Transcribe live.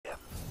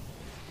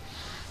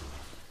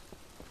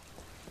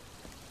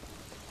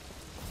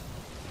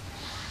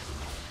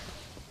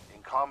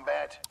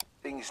combat,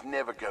 things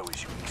never go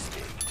as you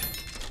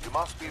expect. You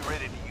must be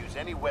ready to use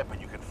any weapon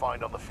you can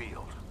find on the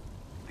field.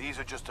 These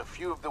are just a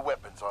few of the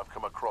weapons I've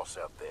come across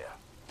out there.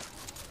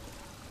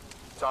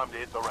 Time to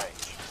hit the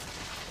range.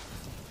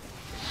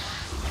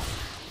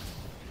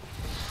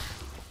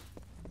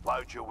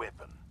 Load your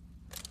weapon.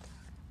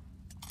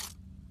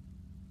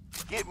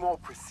 Get more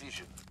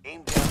precision.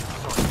 Aim down the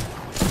sight.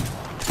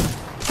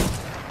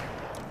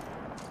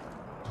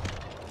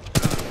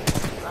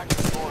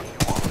 Practice more if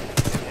you want.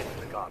 Head to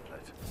the gauntlet.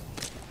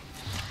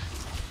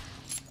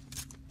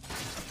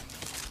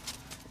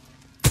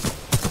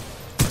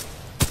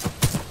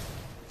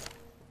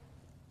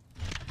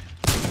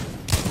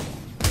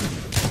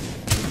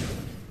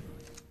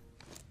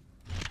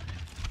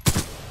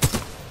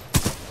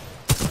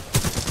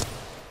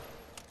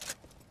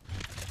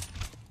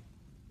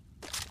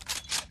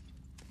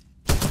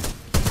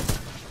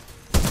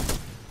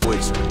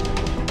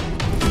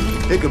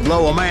 It could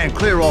blow a man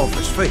clear off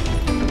his feet.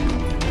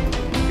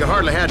 You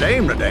hardly had to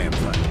aim the damn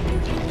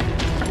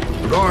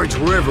thing. The guards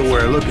were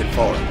everywhere looking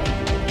for him.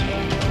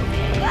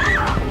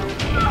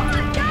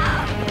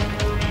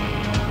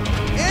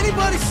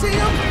 Anybody see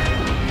him?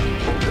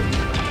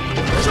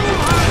 Show him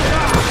how to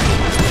die!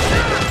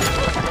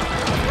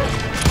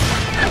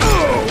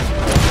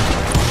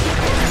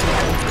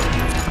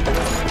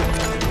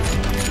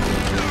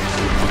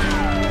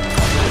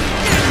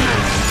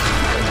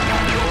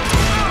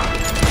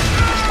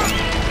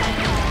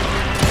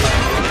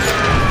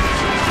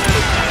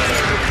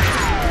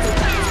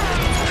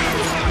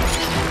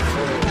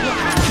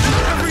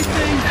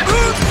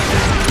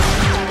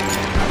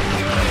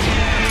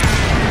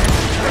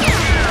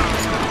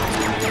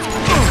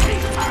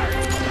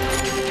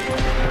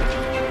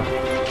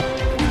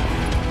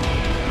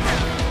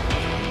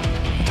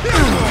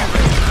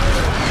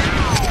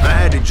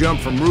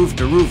 Jump from roof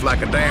to roof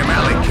like a damn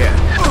alley cat.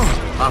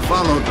 I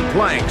followed the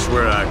planks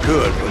where I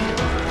could, but...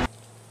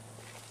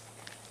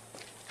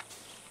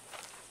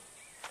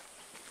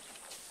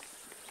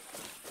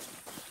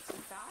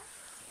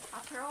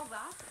 After all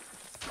that,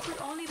 it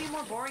would only be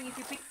more boring if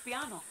you picked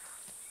piano.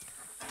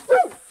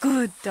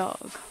 Good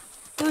dog.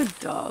 Good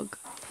dog.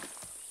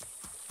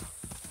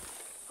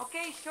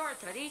 Okay, sure,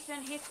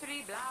 tradition,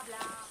 history, blah, blah.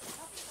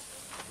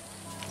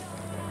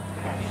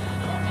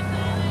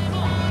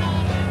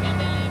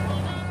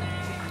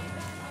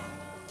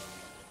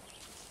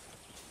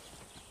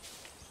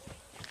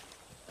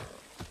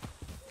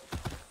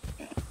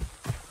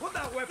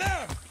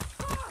 There!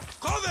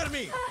 Cover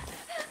me!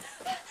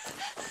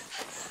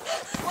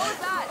 What was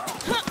that?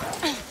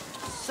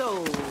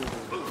 So...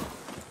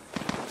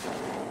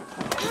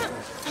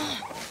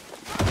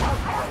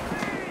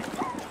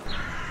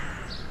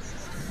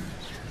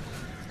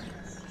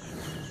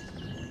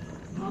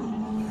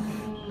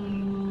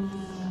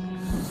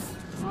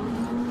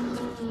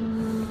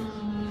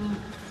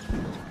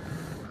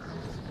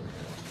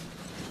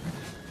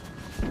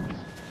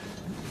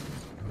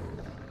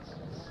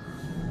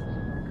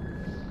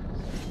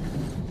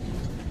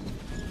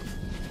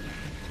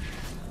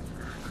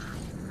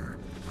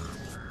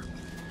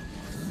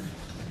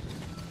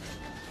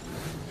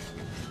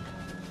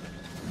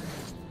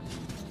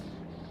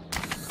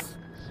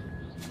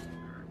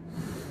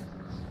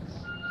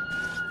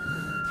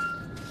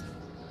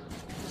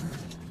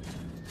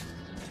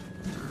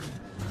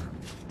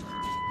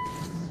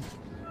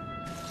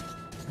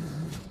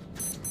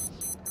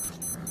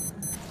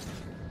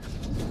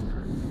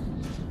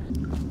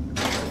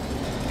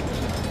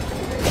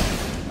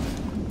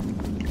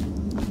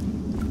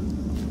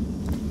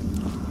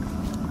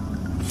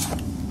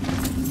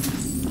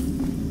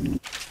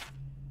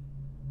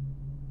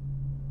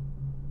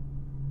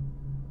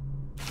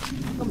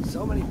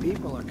 So many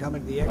people are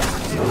coming to the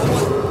exit.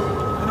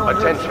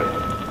 Attention.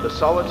 The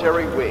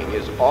solitary wing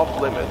is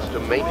off limits to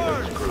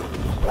maintenance crews,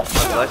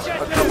 unless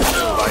accompanied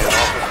by an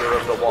officer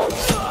of the watch.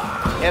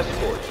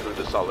 Escorts through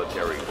the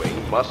solitary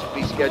wing must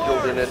be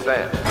scheduled in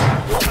advance,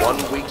 with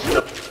 1 week's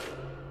notice.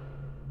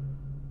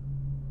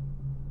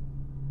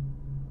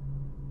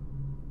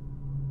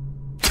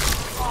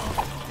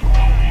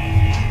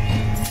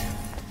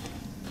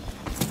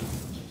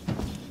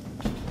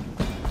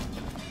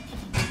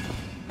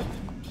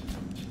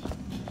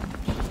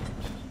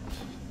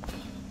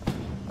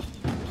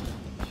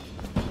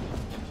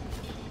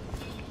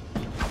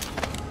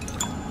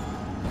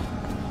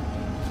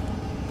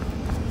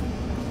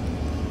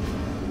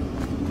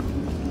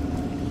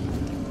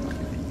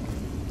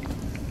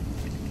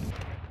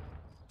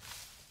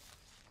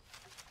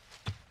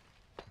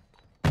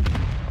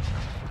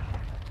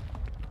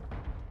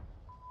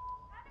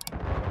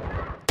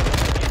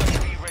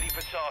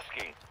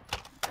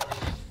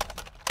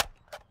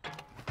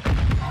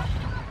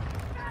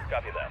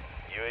 Copy that.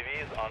 UAV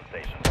is on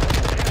station.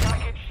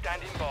 Package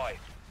standing by.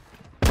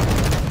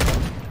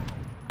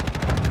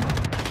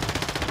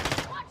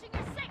 Watching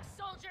your six,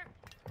 soldier!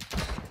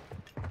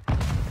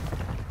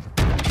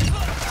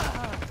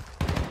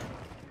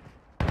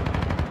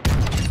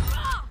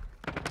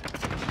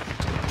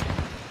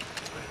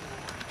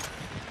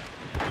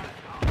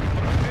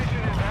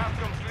 Mission is half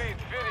complete.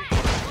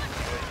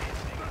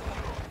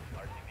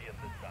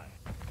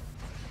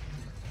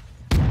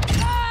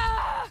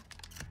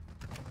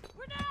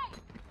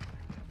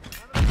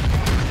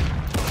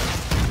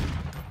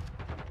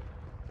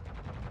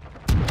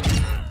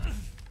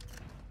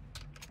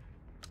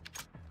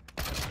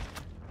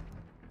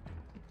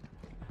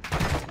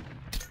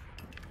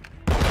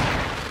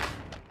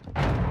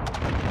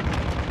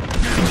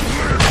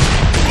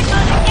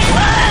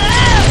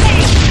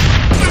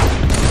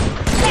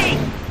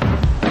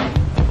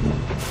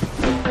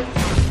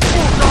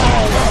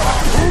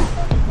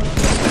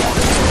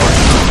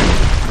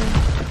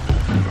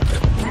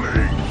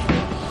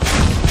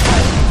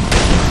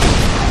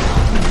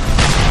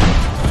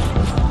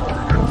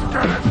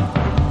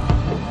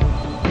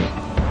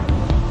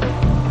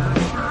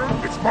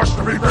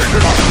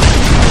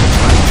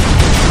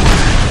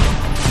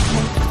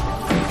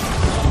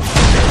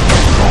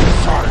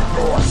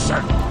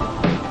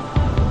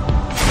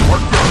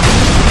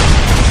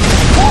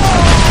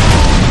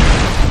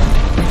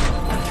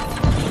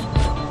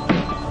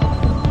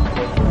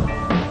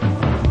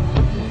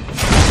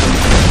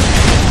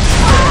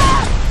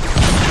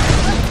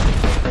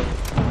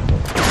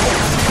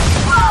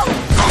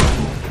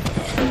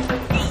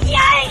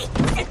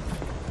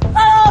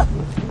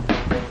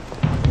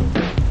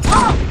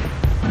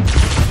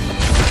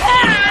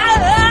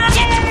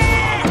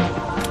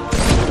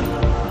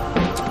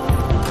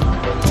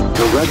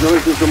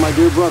 Congratulations to my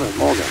dear brother,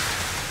 Morgan.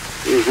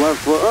 He is left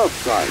for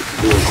Earthside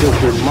to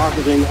assist in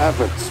marketing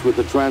efforts with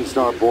the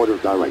TranStar Board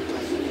of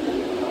Directors.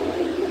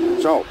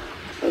 So,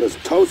 let us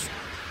toast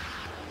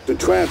to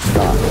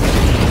TranStar,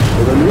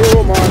 to the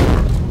new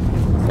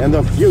mark and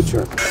the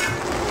future.